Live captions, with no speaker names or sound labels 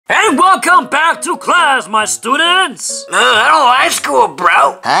And welcome back to class, my students! I don't like school,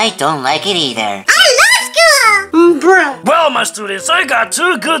 bro. I don't like it either. I love school! Bro. Well, my students, I got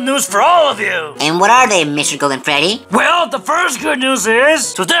two good news for all of you. And what are they, Mr. Golden Freddy? Well, the first good news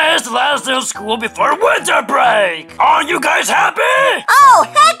is today is the last day of school before winter break. Are you guys happy? Oh,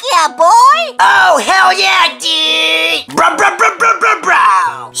 heck yeah, boy! Oh, hell yeah, dude! Bro, bro, bro, bro, bro,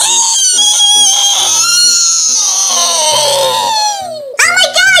 bro! Oh my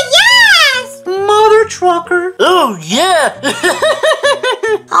god, yes! Mother trucker. Oh, yeah.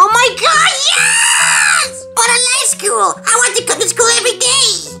 Oh my god, yes! But I like school. I want to come to school every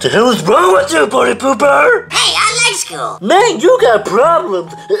day. The hell is wrong with you, buddy pooper? Hey, I like school. Man, you got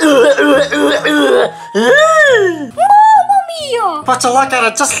problems. Mamma mia! But to look at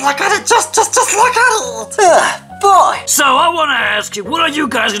it, just look at it, just look at it. Boy. So I want to ask you, what are you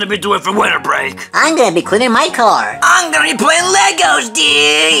guys going to be doing for winter break? I'm gonna be cleaning my car. I'm gonna be playing Legos,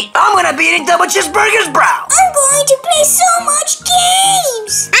 dude. I'm gonna be eating double cheeseburgers, bro. I'm going to play so much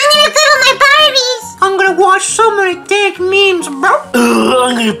games. I'm gonna play with my Barbies. I'm gonna watch so many dank memes, bro.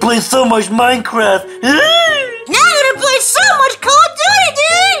 I'm gonna play so much Minecraft. Now I'm gonna play so much Call of Duty,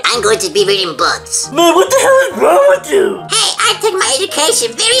 dude. I'm going to be reading books. Man, what the hell is wrong with you? Hey, I take my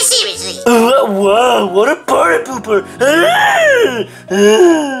education very seriously. Wow, what a party pooper. I'm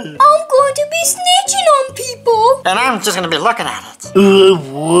going to be snitching on people. And I'm just gonna be looking at it.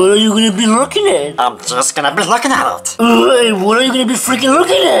 What are you going to be looking at? I'm just gonna be looking at it. What are you going to be freaking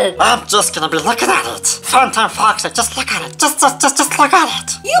looking at? I'm just gonna be looking at it. Funtime Fox, just look at it. Just look at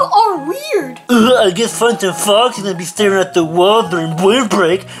it. You are weird. I guess Funtime Fox is going to be staring at the wall during winter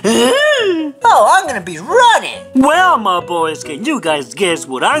break. Oh, I'm gonna be running. Well, my boys, can you guys guess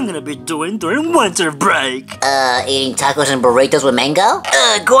what I'm going to be doing during winter break? Eating tacos and burritos with mango?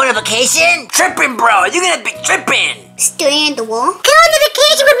 Going on vacation? Tripping, bro. You're gonna be tripping. Staring at the wall. Going on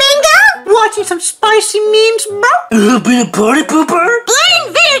vacation with Mango? Watching some spicy memes, bro. Being a party pooper?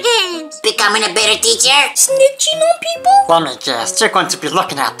 Playing video games. Becoming a better teacher? Snitching on people? Let me guess, you're going to be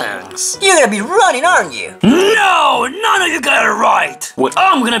looking at things. You're gonna be running, aren't you? No, none of you got it right. What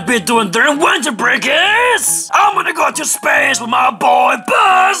I'm going to be doing during winter break is I'm going to go to space with my boy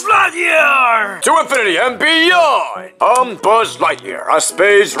Buzz Lightyear. To infinity and beyond! I'm Buzz Lightyear, a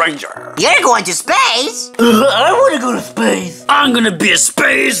space ranger. You're going to space? I want to go to space. I'm going to be a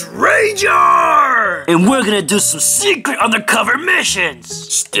space ranger. And we're going to do some secret undercover missions.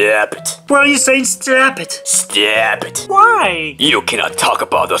 Stop it. Why are you saying stop it? Stop it. Why? You cannot talk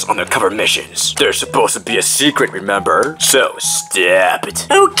about those undercover missions. They're supposed to be a secret, remember? So, stop it.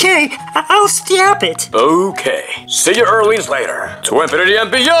 Okay, I'll stop it. Okay. See you Earlings later. To infinity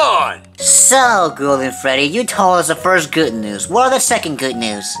and beyond! So, Golden Freddy, you told us the first good news. What are the second good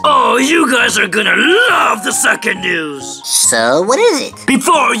news? Oh, you guys are gonna love the second news. So, what is it?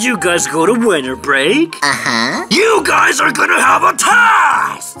 Before you guys go to winter break, Uh-huh. you guys are gonna have a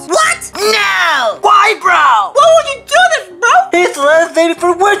test. What? No! Why, bro? Why would you do this, bro? It's the last day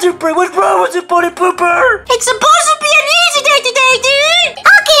before winter break. What's wrong with you, buddy pooper? It's supposed to be an easy day today, dude.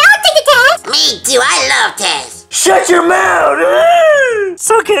 Okay, I'll take the test. Me too, I love tests. Shut your mouth!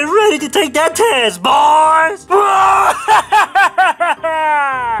 So get ready to take that test, boys!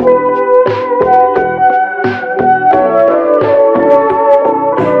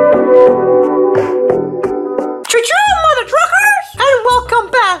 Choo-choo, mother truckers! And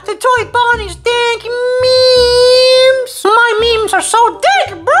welcome back to Toy Bonnie's Dank Memes! My memes are so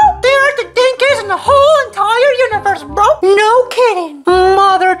dank, bro! They are the dankest in the whole entire universe, bro! No kidding,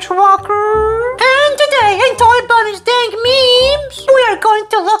 mother trucker! And today in Toy Bonnie's Dank Memes, we are going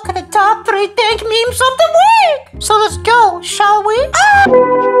to look at the top 3 dank memes of the week! So let's go, shall we?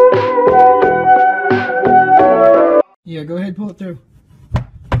 Yeah, go ahead, pull it through.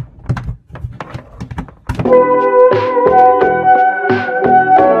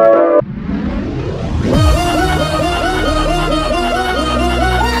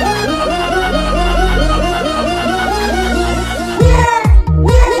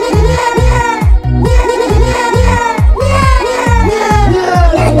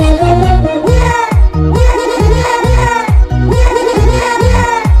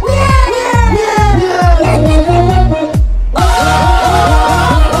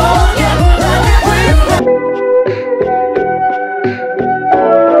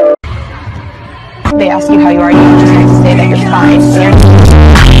 They ask you how you are, you just have to say that you're fine.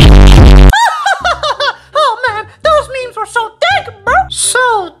 Oh man, those memes were so dank, bro!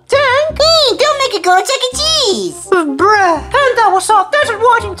 So dank? Don't make it go to Chuck E. Cheese. Bruh. And that was all. Thanks for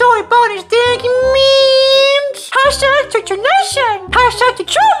watching Toy Bonnie's Dank Memes. Hashtag Teacher Nation. Hashtag the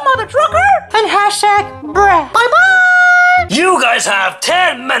True Mother Trucker. And hashtag bruh. Bye bye. You guys have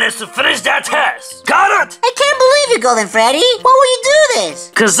 10 minutes to finish that test. Got it? I can't believe you, Golden Freddy. Why will you do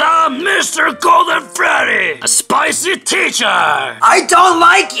this? Cause I'm Mr. Golden Freddy, a spicy teacher. I don't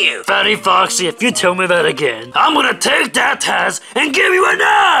like you. Fatty Foxy, if you tell me that again, I'm gonna take that test and give you an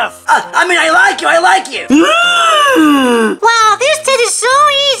F. I mean, I like you. Wow, this test is so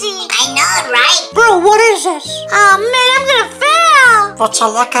easy. I know, right? Bro, what is this? Oh man, I'm gonna fail. But you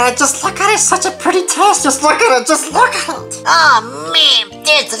look at it, just look at it. It's such a pretty test. Just look at it. Oh man,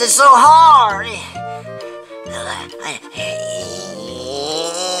 this test is so hard.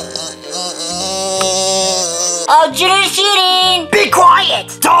 Oh, Junior's cheating. Be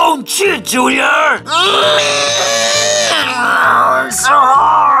quiet. Don't cheat, Junior. It's so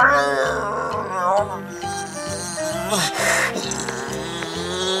hard.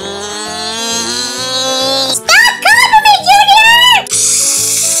 Stop calling me, Junior!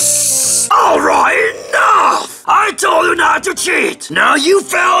 Alright, enough! I told you not to cheat! Now you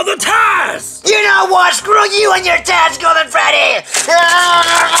failed the test! You know what? Screw you and your test, Golden Freddy.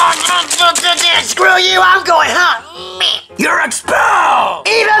 Screw you. I'm going home. You're expelled!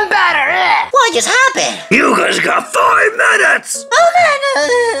 Even better. What just happened? You guys got 5 minutes! Oh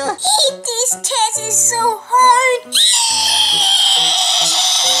man! This test is so hard.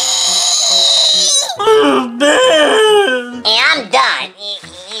 Oh man! I'm done.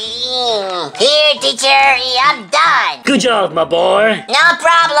 Here, teacher, I'm done. Good job, my boy! No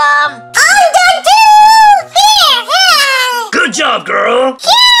problem. I'm done too. Here. Good job, girl!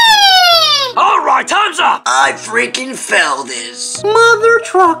 Yay! Alright, time's up! I freaking failed this. Mother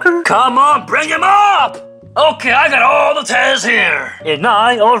trucker. Come on, bring him up! Okay, I got all the tests here. And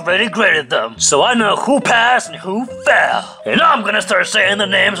I already graded them. So I know who passed and who fell. And I'm gonna start saying the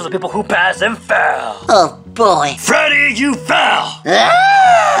names of the people who passed and fell. Oh boy. Freddy, you fell!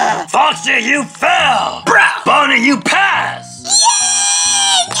 Ah! Foxy, you fell! Bruh. Bonnie, you passed!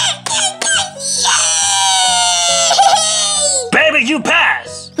 Baby, you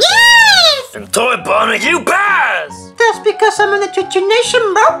passed! Yes! And Toy Bonnie, you passed! That's because I'm in the Twitcher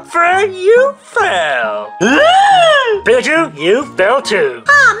Nation, bro. Fred, you fell! Pikachu, you fell too!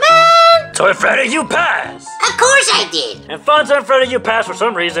 Oh man! Toy Freddy, you passed! Of course I did. And Funtime Freddy, you passed for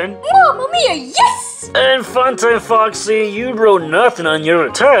some reason. Mamma mia, yes! And Funtime Foxy, you wrote nothing on your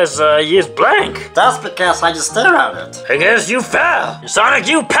test, you used blank. That's because I just stare at it. I guess you fell. And Sonic,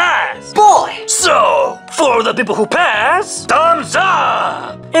 you passed! Boy. So, for the people who passed, thumbs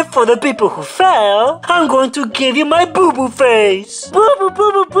up! And for the people who fell, I'm going to give you my boo-boo face. Boo-boo,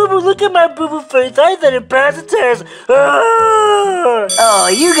 boo-boo, boo-boo, look at my boo-boo face. I didn't pass the test. Ah! Oh,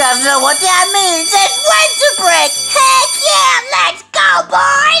 you guys know what that means. It's winter break. Heck yeah, let's go,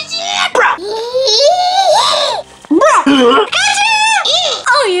 boys! Bruh.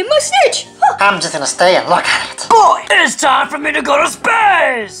 I am a snitch! I'm just gonna stay and look at it. Boy. It's time for me to go to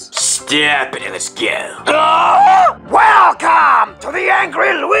space! Step it, let's go. Welcome to the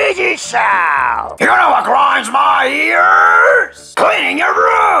Angry Luigi Show! You know what grinds my ears? Cleaning your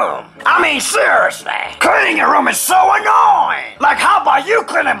room! I mean, seriously, cleaning your room is so annoying! Like, how about you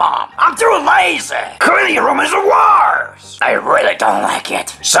clean it, Mom? I'm too lazy! Cleaning your room is the worst! I really don't like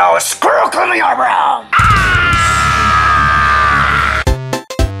it. So screw cleaning your room! Ah!